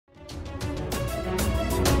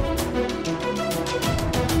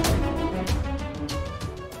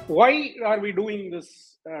Why are we doing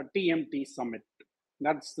this TMT Summit?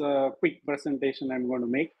 That's the quick presentation I'm going to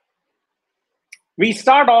make. We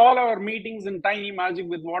start all our meetings in Tiny Magic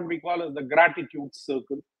with what we call as the gratitude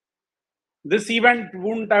circle. This event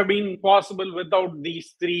wouldn't have been possible without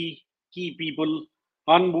these three key people,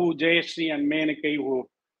 Anbu, Jayashree, and Menakai, who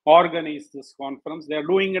organized this conference. They're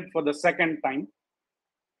doing it for the second time.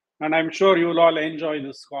 And I'm sure you'll all enjoy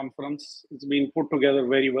this conference. It's been put together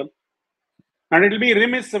very well. And it'll be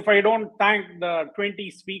remiss if I don't thank the 20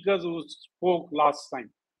 speakers who spoke last time,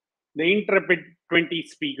 the intrepid 20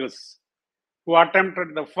 speakers who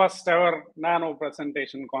attempted the first ever nano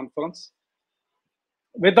presentation conference.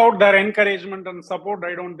 Without their encouragement and support,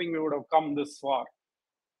 I don't think we would have come this far.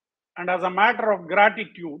 And as a matter of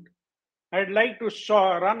gratitude, I'd like to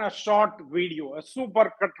run a short video, a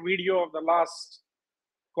supercut video of the last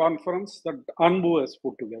conference that Anbu has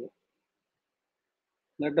put together.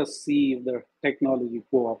 Let us see if the technology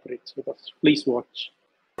cooperates with us. Please watch.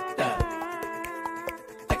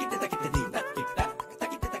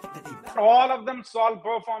 All of them solve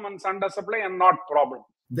performance under supply and not problem.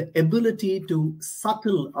 The ability to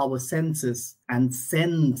subtle our senses and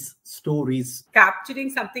sense stories.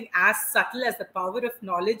 Capturing something as subtle as the power of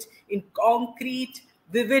knowledge in concrete,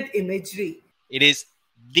 vivid imagery. It is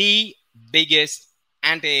the biggest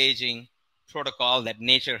anti-aging protocol that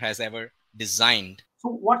nature has ever designed. So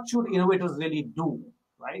what should innovators really do,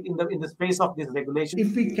 right, in the space of this regulation?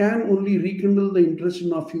 If we can only rekindle the interest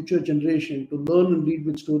in our future generation to learn and read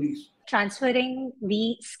with stories. Transferring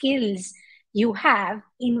the skills you have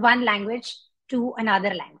in one language to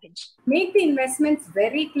another language. Make the investments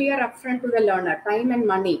very clear upfront to the learner, time and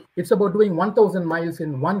money. It's about doing 1,000 miles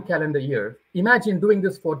in one calendar year. Imagine doing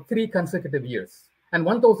this for 3 consecutive years and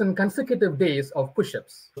 1,000 consecutive days of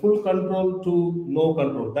push-ups. Full control to no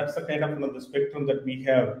control. That's the kind of the spectrum that we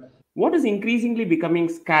have. What is increasingly becoming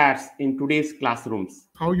scarce in today's classrooms?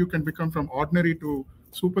 How you can become from ordinary to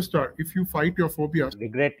superstar if you fight your phobias.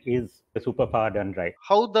 Regret is a superpower done right.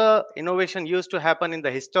 How the innovation used to happen in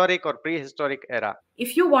the historic or prehistoric era.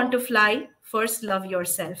 If you want to fly, first love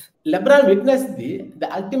yourself. LeBron witnessed the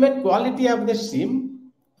ultimate quality of the shrimp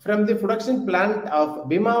from the production plant of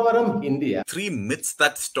Bhimavaram, India. 3 myths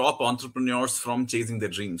that stop entrepreneurs from chasing their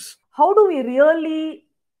dreams. How do we really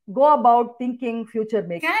go about thinking future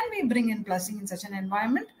making? Can we bring in blessing in such an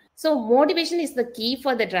environment? So motivation is the key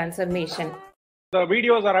for the transformation. The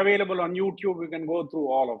videos are available on YouTube. You can go through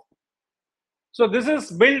all of them. So this is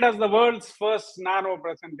billed as the world's first nano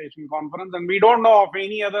presentation conference, and we don't know of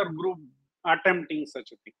any other group attempting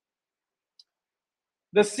such a thing.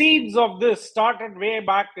 The seeds of this started way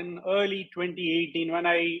back in early 2018 when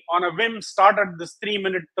I, on a whim, started this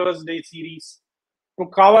 3-minute Thursday series to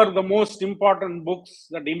cover the most important books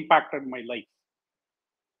that impacted my life.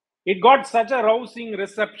 It got such a rousing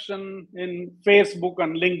reception in Facebook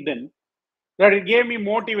and LinkedIn that it gave me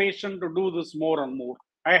motivation to do this more and more.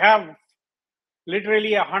 I have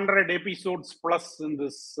literally 100 episodes plus in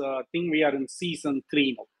this thing. We are in season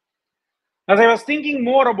 3 now. As I was thinking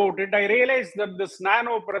more about it, I realized that this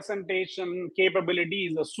nano presentation capability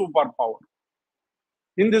is a superpower.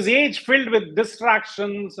 In this age filled with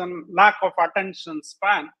distractions and lack of attention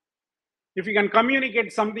span, if you can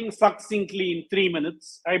communicate something succinctly in 3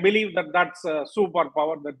 minutes, I believe that that's a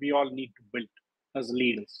superpower that we all need to build as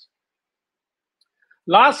leaders.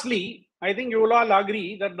 Lastly, I think you will all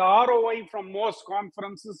agree that the ROI from most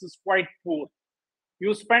conferences is quite poor.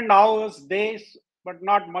 You spend hours, days, but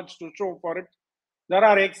not much to show for it. There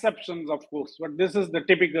are exceptions, of course, but this is the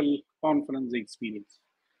typical conference experience.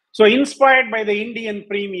 So inspired by the Indian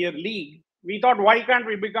Premier League, we thought, why can't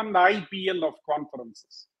we become the IPL of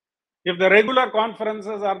conferences? If the regular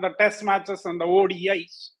conferences are the test matches and the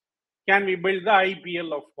ODIs, can we build the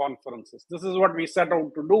IPL of conferences? This is what we set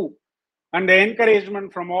out to do. And the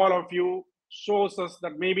encouragement from all of you shows us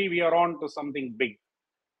that maybe we are on to something big.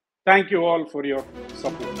 Thank you all for your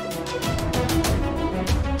support.